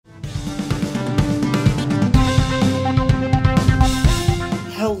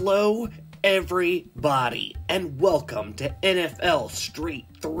Hello, everybody, and welcome to NFL Street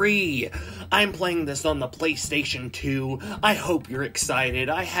 3. I'm playing this on the PlayStation 2. I hope you're excited.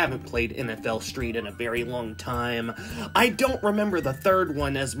 I haven't played NFL Street in a very long time. I don't remember the third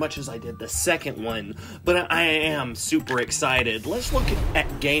one as much as I did the second one, but I am super excited. Let's look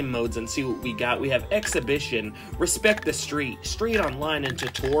at game modes and see what we got. We have Exhibition, Respect the Street, Street Online, and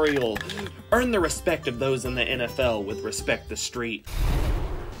Tutorial. Earn the respect of those in the NFL with Respect the Street.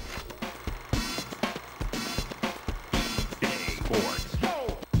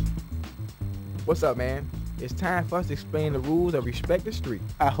 What's up, man? It's time for us to explain the rules of Respect the Street.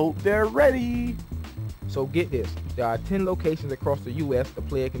 I hope they're ready. So get this, there are 10 locations across the U.S. the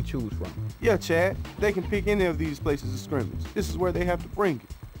player can choose from. Yeah, Chad, they can pick any of these places to scrimmage. This is where they have to bring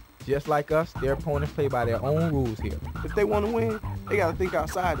it. Just like us, their opponents play by their own rules here. If they want to win, they got to think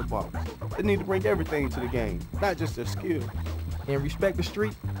outside the box. They need to bring everything to the game, not just their skills. In Respect the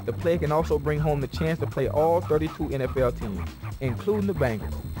Street, the player can also bring home the chance to play all 32 NFL teams, including the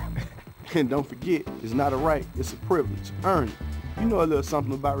Bengals. And don't forget, it's not a right, it's a privilege. Earn it. You know a little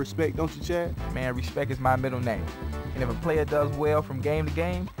something about respect, don't you, Chad? Man, respect is my middle name. And if a player does well from game to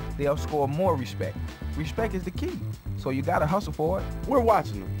game, they'll score more respect. Respect is the key, so you gotta hustle for it. We're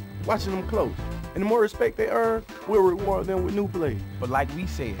watching them close. And the more respect they earn, we'll reward them with new players. But like we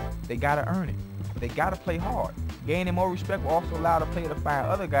said, they gotta earn it. They gotta play hard. Gaining more respect will also allow the player to find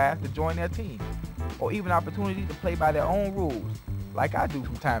other guys to join their team, or even opportunity to play by their own rules, like I do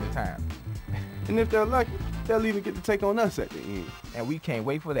from time to time. And if they're lucky, they'll even get to take on us at the end. And we can't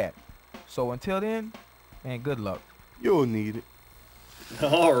wait for that. So until then, man, good luck. You'll need it.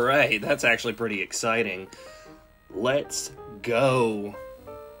 Alright, that's actually pretty exciting. Let's go.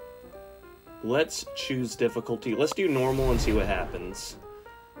 Let's choose difficulty. Let's do normal and see what happens.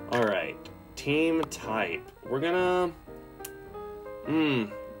 Alright, team type. We're gonna...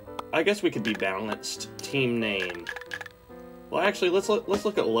 I guess we could be balanced. Team name. Well, actually, let's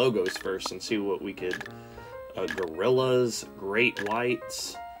look at logos first and see what we could... Gorillas, Great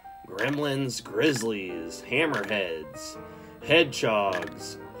Whites, Gremlins, Grizzlies, Hammerheads,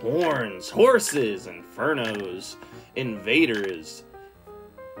 Hedgehogs, Horns, Horses, Infernos, Invaders,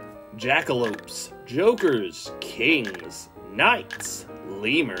 Jackalopes, Jokers, Kings, Knights,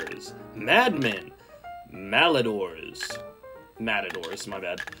 Lemurs, Madmen, Matadors, my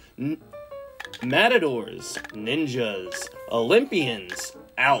bad. Matadors, Ninjas, Olympians,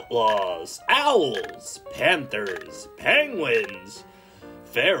 Outlaws, Owls, Panthers, Penguins,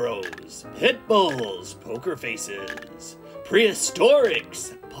 Pharaohs, Pitbulls, Poker Faces,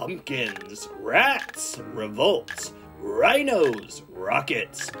 Prehistorics, Pumpkins, Rats, Revolts, Rhinos,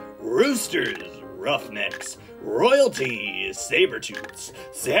 Rockets, Roosters, Roughnecks, Royalty, Sabertooths,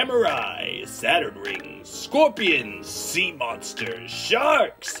 Samurai, Saturn Rings, Scorpions, Sea Monsters,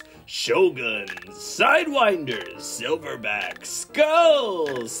 Sharks, Shoguns, Sidewinders, Silverbacks,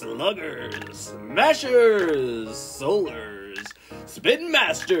 Skulls, Sluggers, Mashers, Solars, Spin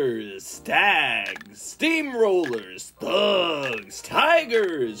Masters, Stags, Steamrollers, Thugs,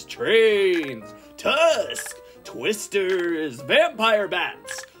 Tigers, Trains, Tusk, Twisters, Vampire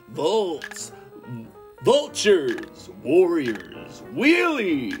Bats, Volts, Vultures, Warriors,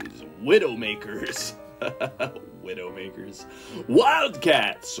 Wheelies, Widowmakers, Widowmakers,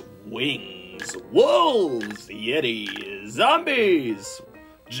 Wildcats, Wings, Wolves, Yetis, Zombies,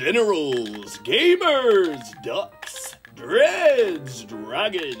 Generals, Gamers, Ducks, Dreads,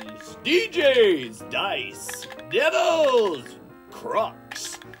 Dragons, DJs, Dice, Devils,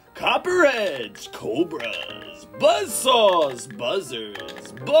 Crocs, Copperheads, Cobras, Buzzsaws,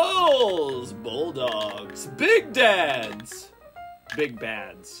 Buzzards, Bulls, Bulldogs, Big Dads, Big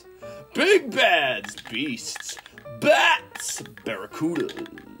Bads, Big Bads, Beasts, Bats,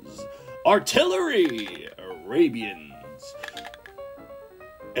 Barracudas, Artillery, Arabians,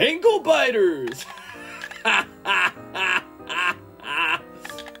 Ankle Biters,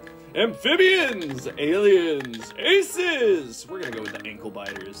 Amphibians, Aliens, Aces. We're gonna go with the Ankle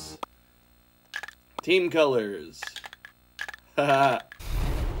Biters. Team colors. So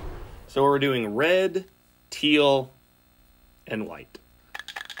we're doing red, teal, and white.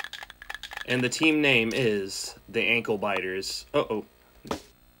 And the team name is the Ankle Biters. Uh-oh.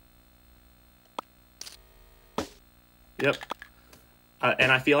 Yep.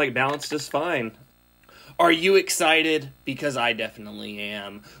 And I feel like balanced is fine. Are you excited? Because I definitely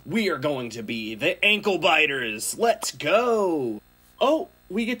am. We are going to be the Ankle Biters. Let's go. Oh,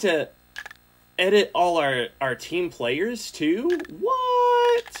 we get to edit all our team players too?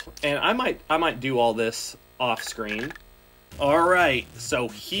 What? And I might do all this off screen. All right, so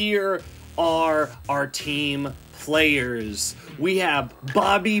here are our team players. We have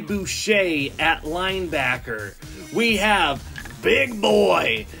Bobby Boucher at linebacker. We have Big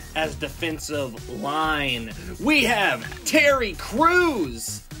Boy as defensive line. We have Terry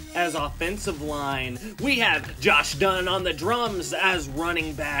Crews as offensive line. We have Josh Dunn on the drums as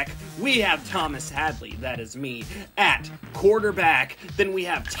running back. We have Thomas Hadley, that is me, at quarterback. Then we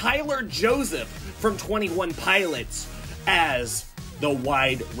have Tyler Joseph from 21 Pilots as the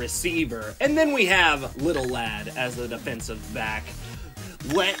wide receiver. And then we have Little Lad as the defensive back.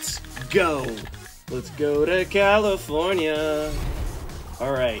 Let's go. Let's go to California.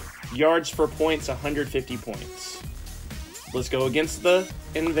 All right, yards for points, 150 points. Let's go against the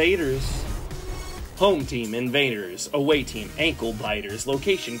Invaders. Home team, Invaders. Away team, Ankle Biters.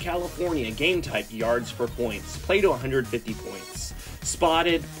 Location, California. Game type, yards for points. Play to 150 points.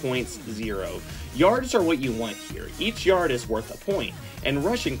 Spotted, points, 0. Yards are what you want here. Each yard is worth a point, and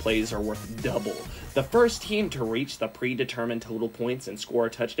rushing plays are worth double. The first team to reach the predetermined total points and score a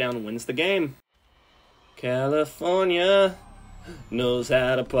touchdown wins the game. California knows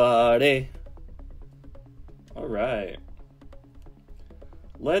how to party. Alright.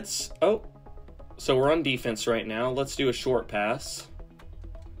 So we're on defense right now. Let's do a short pass.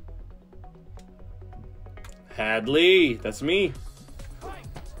 Hadley, that's me.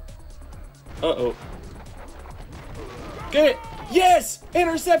 Uh-oh. Get it! Yes!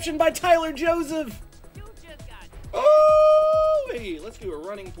 Interception by Tyler Joseph! Oh! Hey, let's do a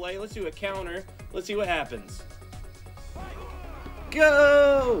running play. Let's do a counter. Let's see what happens.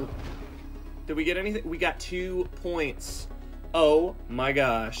 Go! Did we get anything? We got 2 points. Oh my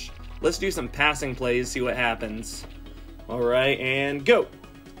gosh. Let's do some passing plays, see what happens. Alright, and go!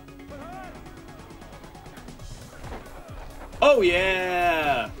 Oh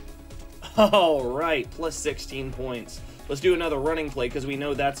yeah! Alright, plus 16 points. Let's do another running play because we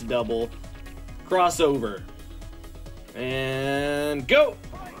know that's double. Crossover. And go!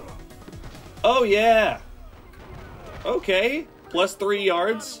 Oh yeah! Okay, plus 3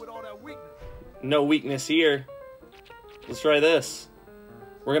 yards. No weakness here. Let's try this.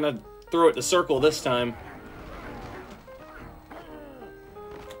 We're gonna throw it to circle this time.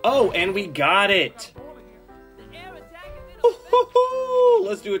 Oh, and we got it!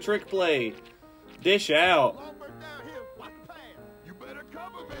 Let's do a trick play. Dish out.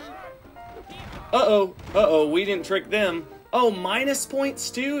 Uh-oh, we didn't trick them. Oh, minus points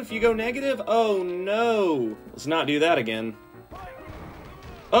too if you go negative? Oh no. Let's not do that again.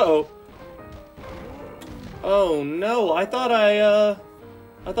 Uh-oh. Oh no, I thought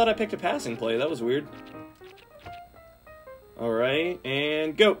I picked a passing play. That was weird. Alright,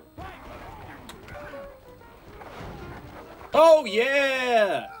 and go. Oh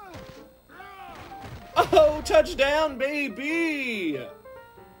yeah! Oh, touchdown, baby!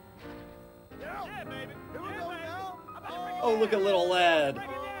 Oh, look at Little Lad.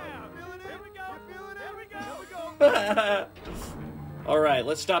 Alright,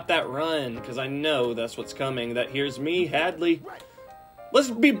 let's stop that run, because I know that's what's coming. That here's me, Hadley. Let's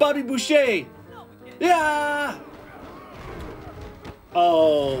be Bobby Boucher! Yeah!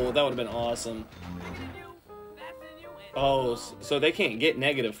 Oh, that would have been awesome. Oh, so they can't get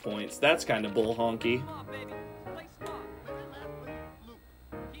negative points. That's kind of bull honky.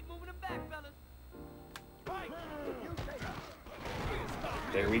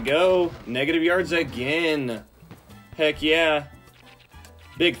 There we go. Negative yards again. Heck yeah.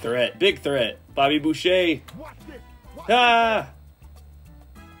 Big threat. Big threat. Bobby Boucher. Ah!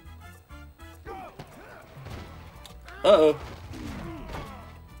 Uh-oh.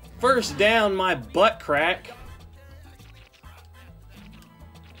 First down, my butt crack.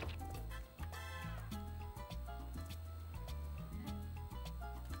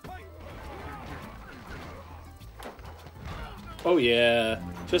 Oh yeah,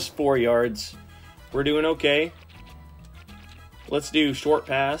 just 4 yards. We're doing okay. Let's do short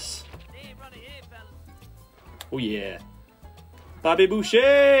pass. Oh yeah. Bobby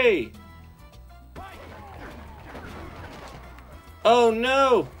Boucher! Oh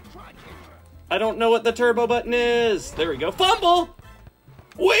no! I don't know what the turbo button is. There we go. Fumble!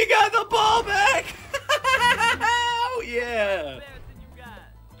 We got the ball back! Oh yeah!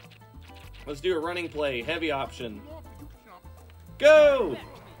 Let's do a running play. Heavy option. Go!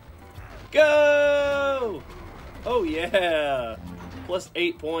 Go! Oh yeah! Plus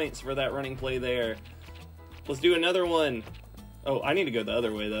 8 points for that running play there. Let's do another one. Oh, I need to go the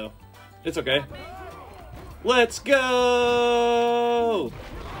other way though. It's okay. Let's go!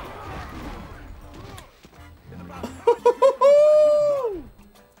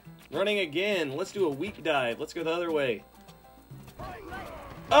 Running again. Let's do a weak dive. Let's go the other way.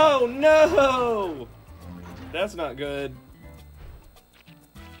 Oh no! That's not good.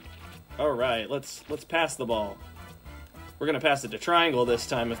 Alright, let's pass the ball. We're gonna pass it to triangle this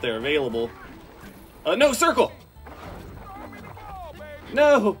time if they're available. No, circle!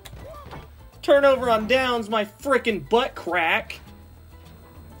 No! Turnover on downs, my frickin' butt crack!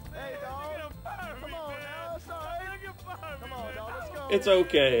 It's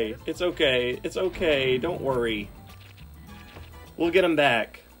okay. It's okay. It's okay. Don't worry. We'll get him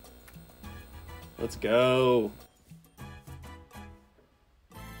back. Let's go.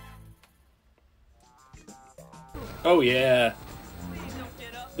 Oh, yeah.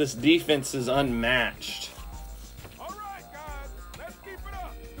 This defense is unmatched.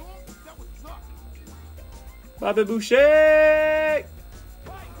 Bobby Boucher!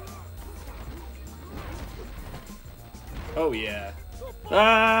 Oh, yeah.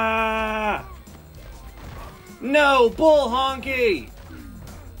 Ah! No, bull honky!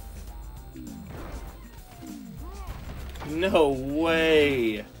 No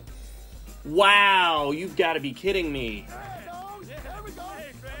way. Wow, you've got to be kidding me.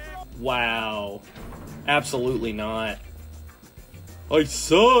 Wow. Absolutely not. I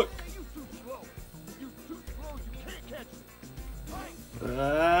suck.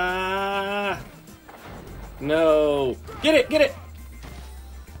 Ah! No. Get it, get it.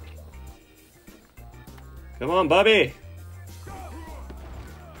 Come on, Bobby.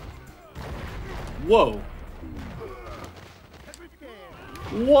 Whoa.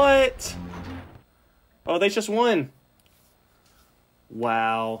 What? Oh, they just won.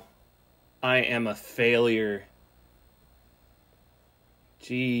 Wow. I am a failure.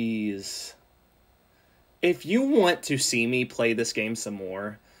 Jeez. If you want to see me play this game some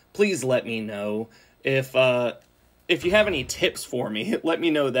more, please let me know. If you have any tips for me, let me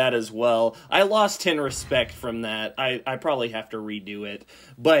know that as well. I lost 10 respect from that. I probably have to redo it.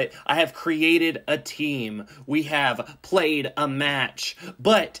 But I have created a team. We have played a match.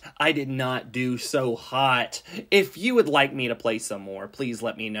 But I did not do so hot. If you would like me to play some more, please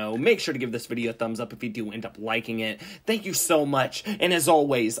let me know. Make sure to give this video a thumbs up if you do end up liking it. Thank you so much. And as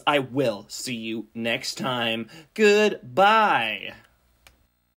always, I will see you next time. Goodbye.